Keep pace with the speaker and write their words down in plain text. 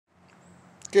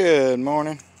Good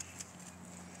morning.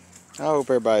 I hope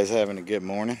everybody's having a good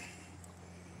morning.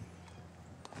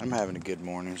 I'm having a good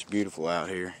morning. It's beautiful out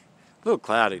here. A little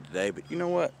cloudy today, but you know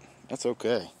what? That's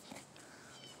okay.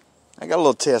 I got a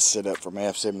little test set up for my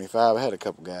F75. I had a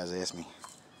couple guys ask me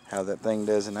how that thing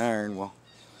does in iron. Well,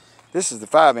 this is the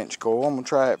 5-inch coil. I'm going to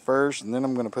try it first, and then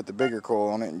I'm going to put the bigger coil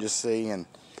on it and just see. And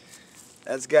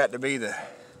that's got to be that's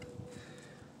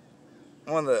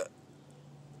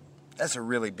a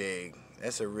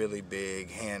really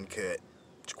big hand cut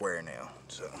square nail.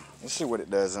 So let's see what it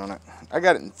does on it. I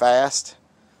got it in fast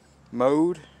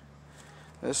mode.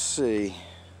 Let's see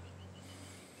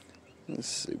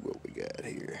what we got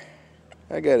here.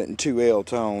 I got it in 2L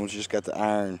tones, just got the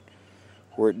iron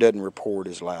where it doesn't report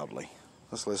as loudly.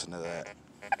 Let's listen to that.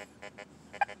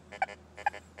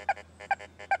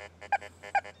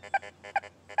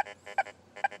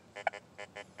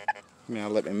 Now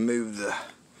let me move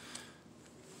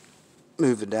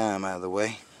the dime out of the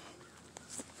way.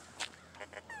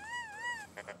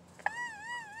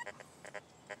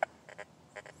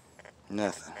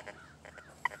 Nothing.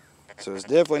 So it's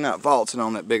definitely not faulting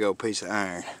on that big old piece of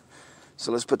iron.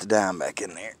 So let's put the dime back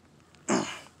in there.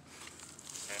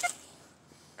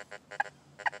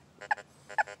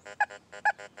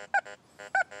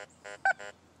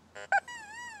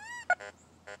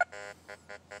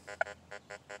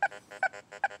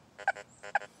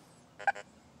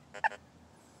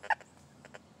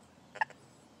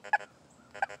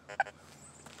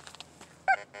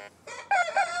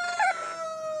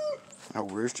 Oh,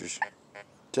 rooster's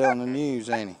telling the news,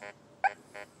 ain't he?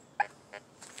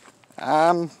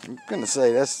 I'm gonna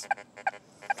say that's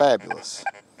fabulous.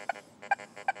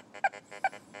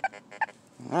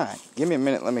 Alright, give me a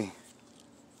minute, let me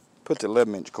put the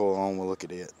 11-inch coil on, we'll look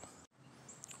at it.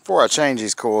 Before I change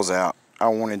these coils out, I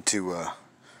wanted to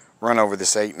run over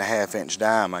this 8.5-inch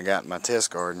dime I got in my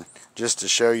test garden, just to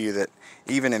show you that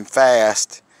even in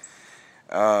fast,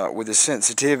 with the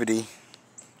sensitivity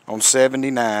on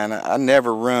 79, I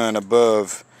never run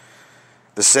above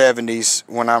the 70s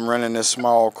when I'm running this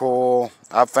small coil.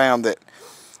 I found that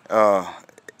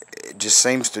it just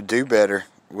seems to do better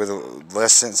with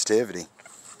less sensitivity.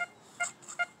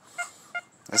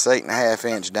 That's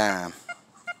 8.5-inch dime.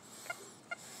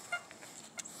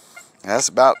 That's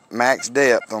about max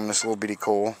depth on this little bitty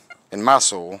coil in my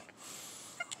soil.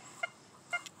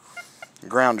 The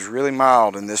ground is really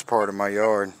mild in this part of my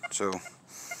yard, so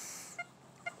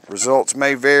results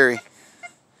may vary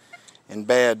in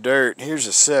bad dirt. Here's a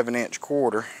 7-inch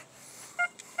quarter.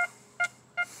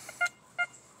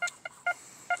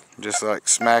 Just like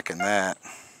smacking that.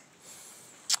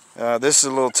 This is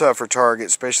a little tougher target,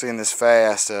 especially in this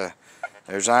fast.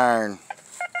 There's iron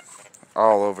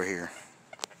all over here.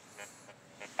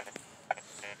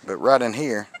 But right in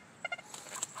here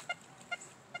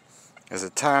is a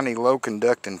tiny low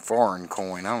conducting foreign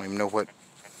coin. I don't even know what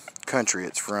country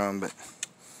it's from,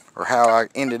 or how I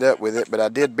ended up with it, but I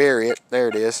did bury it. There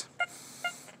it is.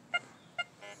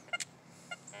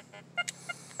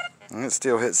 And it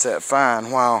still hits that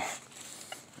fine while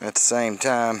at the same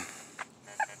time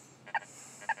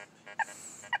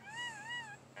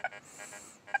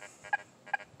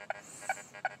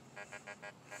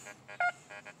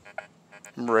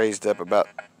I'm raised up about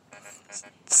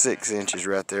 6 inches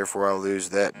right there before I lose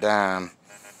that dime.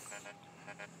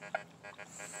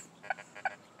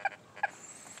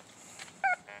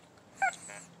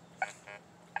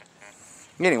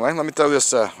 Anyway, let me throw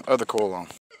this other coil on.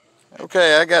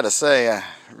 Okay, I gotta say, I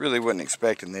really wasn't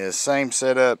expecting this. Same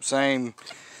setup, same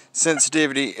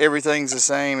sensitivity, everything's the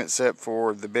same except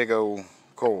for the big old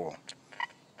coil.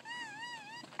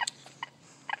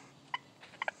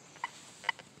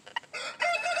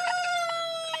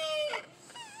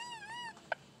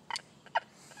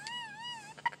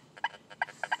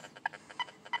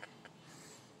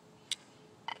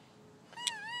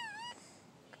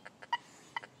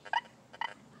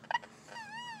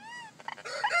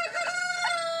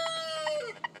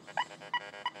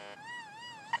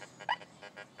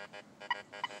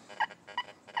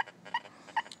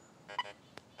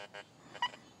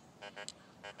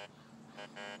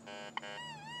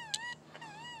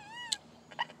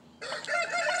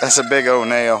 That's a big old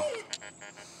nail.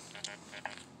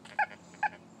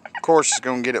 Of course it's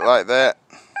gonna get it like that.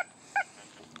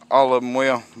 All of them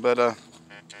will, but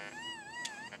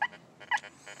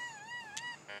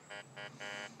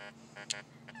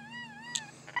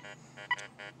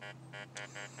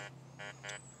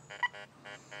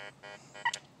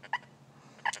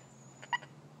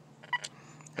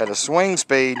at a swing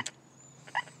speed,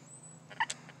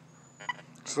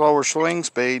 slower swing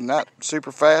speed, not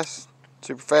super fast.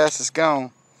 Super fast, it's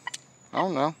gone. I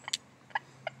don't know.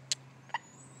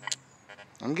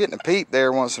 I'm getting a peep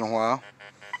there once in a while.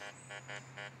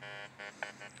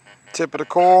 Tip of the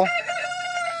coil.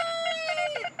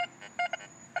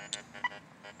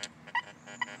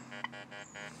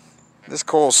 This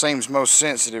coil seems most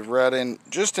sensitive right in,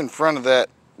 just in front of that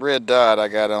red dot I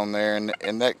got on there,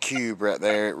 and that cube right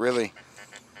there. It really,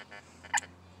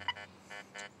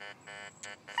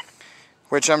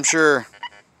 which I'm sure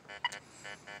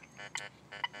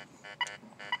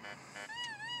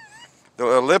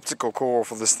the elliptical coil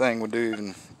for this thing would do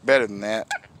even better than that.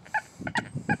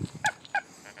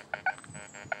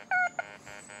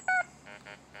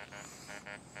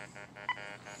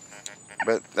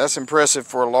 But that's impressive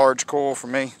for a large coil for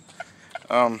me.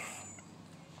 To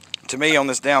me, on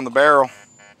this down the barrel,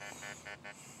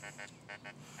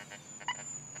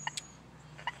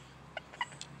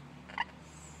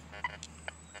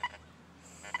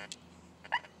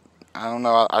 I don't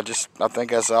know, I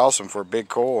think that's awesome for a big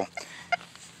coil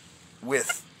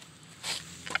with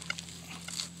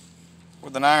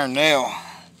an iron nail.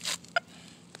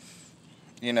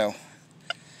 You know,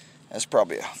 that's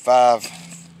probably a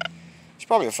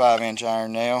 5-inch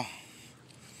iron nail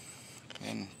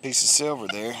and a piece of silver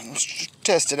there. Let's just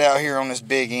test it out here on this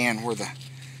big end where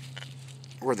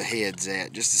the head's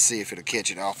at, just to see if it'll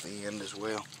catch it off the end as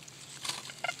well.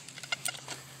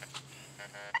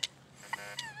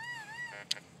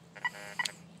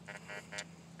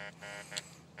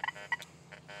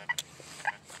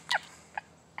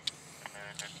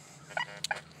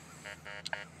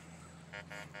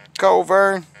 Cold,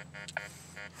 Vern?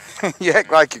 You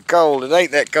act like you're cold. It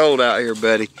ain't that cold out here,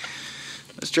 buddy.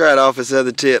 Let's try it off this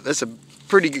other tip. That's a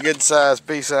pretty good sized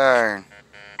piece of iron.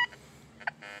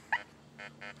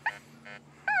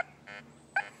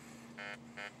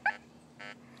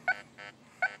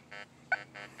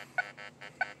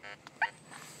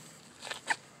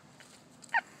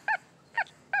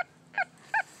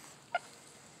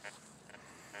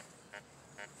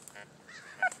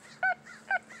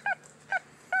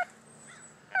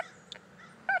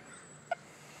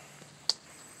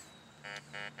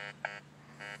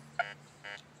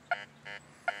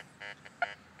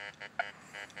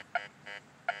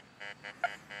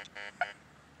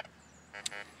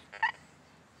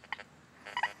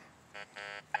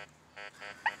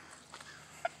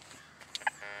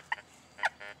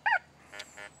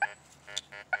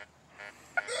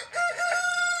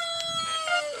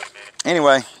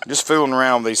 Anyway, just fooling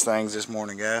around with these things this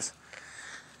morning, guys.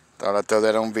 Thought I'd throw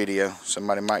that on video.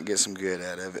 Somebody might get some good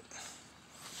out of it.